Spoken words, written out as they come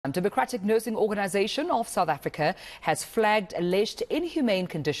Democratic Nursing Organization of South Africa has flagged alleged inhumane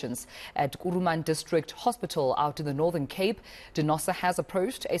conditions at Kuruman District Hospital out in the Northern Cape. Denosa has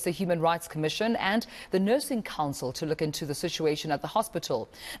approached the Human Rights Commission and the Nursing Council to look into the situation at the hospital.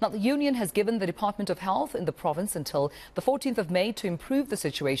 Now, the union has given the Department of Health in the province until the 14th of May to improve the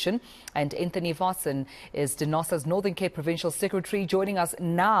situation. And Vassen is Denosa's Northern Cape Provincial Secretary, joining us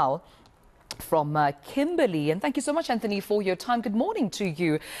now from Kimberley. And thank you so much, Anthony, for your time. Good morning to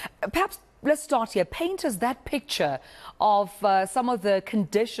you. Perhaps let's start here. Paint us that picture of some of the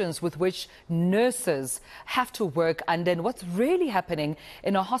conditions with which nurses have to work and then what's really happening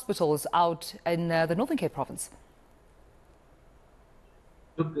in our hospitals out in the Northern Cape province.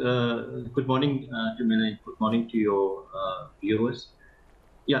 Look, good morning, Jamila. Good morning to your viewers.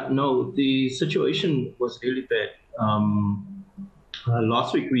 Yeah, no, the situation was really bad.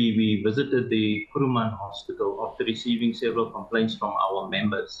 Last week, we visited the Kuruman Hospital after receiving several complaints from our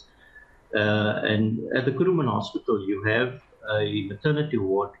members. And at the Kuruman Hospital, you have a maternity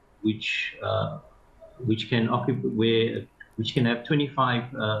ward which can have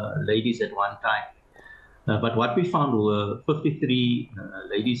 25 ladies at one time. But what we found were 53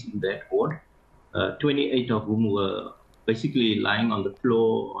 ladies in that ward, 28 of whom were basically lying on the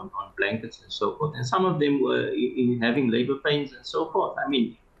floor on blankets and so forth. And some of them were having labor pains and so forth. I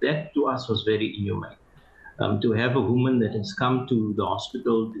mean, that to us was very inhumane. To have a woman that has come to the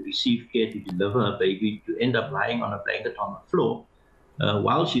hospital to receive care, to deliver a baby, to end up lying on a blanket on the floor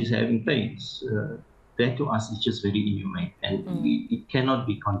while she's having pains, that to us is just very inhumane. And it cannot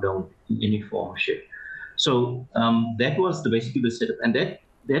be condoned in any form or shape. So that was basically the setup. And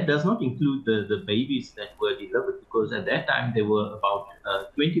that does not include the babies that were delivered, because at that time there were about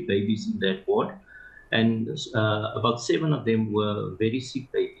 20 babies in that ward, and about 7 of them were very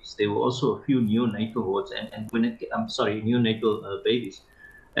sick babies. There were also a few neonatal wards, neonatal babies.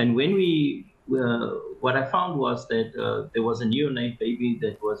 And when what I found was that there was a neonate baby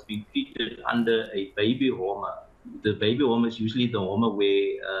that was being treated under a baby warmer. The baby warmer is usually the warmer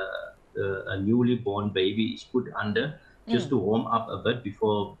where a newly born baby is put under, just to warm up a bit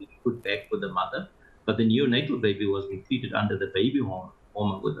before being put back with the mother. But the neonatal baby was being treated under the baby warmer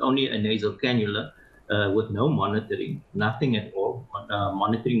with only a nasal cannula, with no monitoring, nothing at all,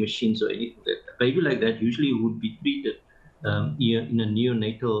 monitoring machines or anything. A baby like that usually would be treated in a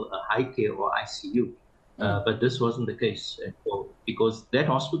neonatal high care or ICU. But this wasn't the case at all, because that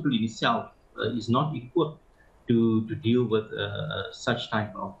hospital in itself is not equipped to deal with such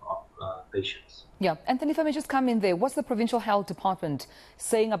type of patients. Yeah, Anthony, if I may just come in there, what's the Provincial Health Department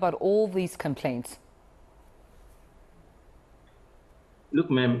saying about all these complaints? Look,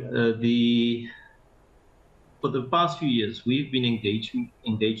 ma'am, for the past few years, we've been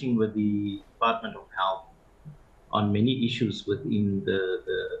engaging with the Department of Health on many issues within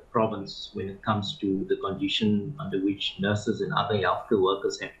the province when it comes to the condition under which nurses and other healthcare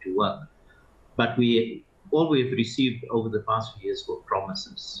workers have to work. But all we have received over the past few years were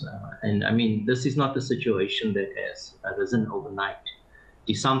promises. And I mean, this is not a situation that has arisen overnight.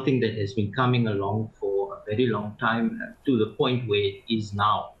 It is something that has been coming along for a very long time, to the point where it is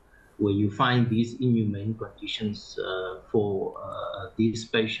now, where you find these inhumane conditions for these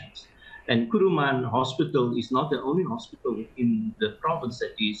patients. And Kuruman Hospital is not the only hospital in the province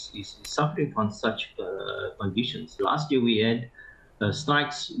that is suffering from such conditions. Last year we had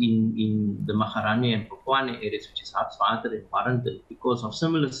strikes in the Maharani and Popwane areas, which is Hartswater and Warrenton, because of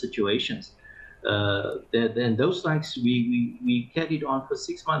similar situations. Then those strikes we carried on for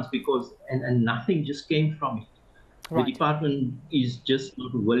 6 months and nothing just came from it. Right. The department is just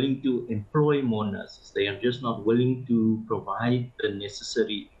not willing to employ more nurses. They are just not willing to provide the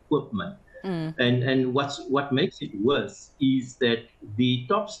necessary equipment. And what makes it worse is that the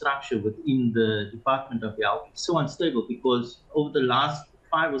top structure within the Department of Health is so unstable, because over the last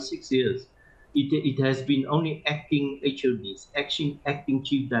 5 or 6 years, it has been only acting HODs, acting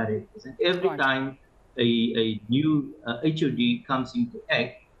chief directors. And every time a new HOD comes into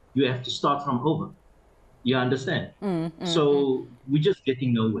act, you have to start from over. You understand? So we're just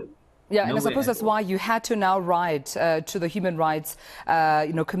getting nowhere. Yeah, and I suppose that's why you had to now write to the Human Rights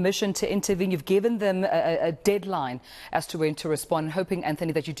Commission to intervene. You've given them a deadline as to when to respond, hoping,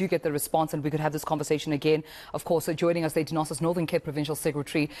 Anthony, that you do get the response and we could have this conversation again. Of course, joining us, Denosa's Northern Cape Provincial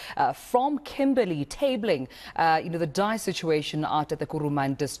Secretary from Kimberley, tabling the dire situation out at the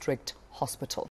Kuruman District Hospital.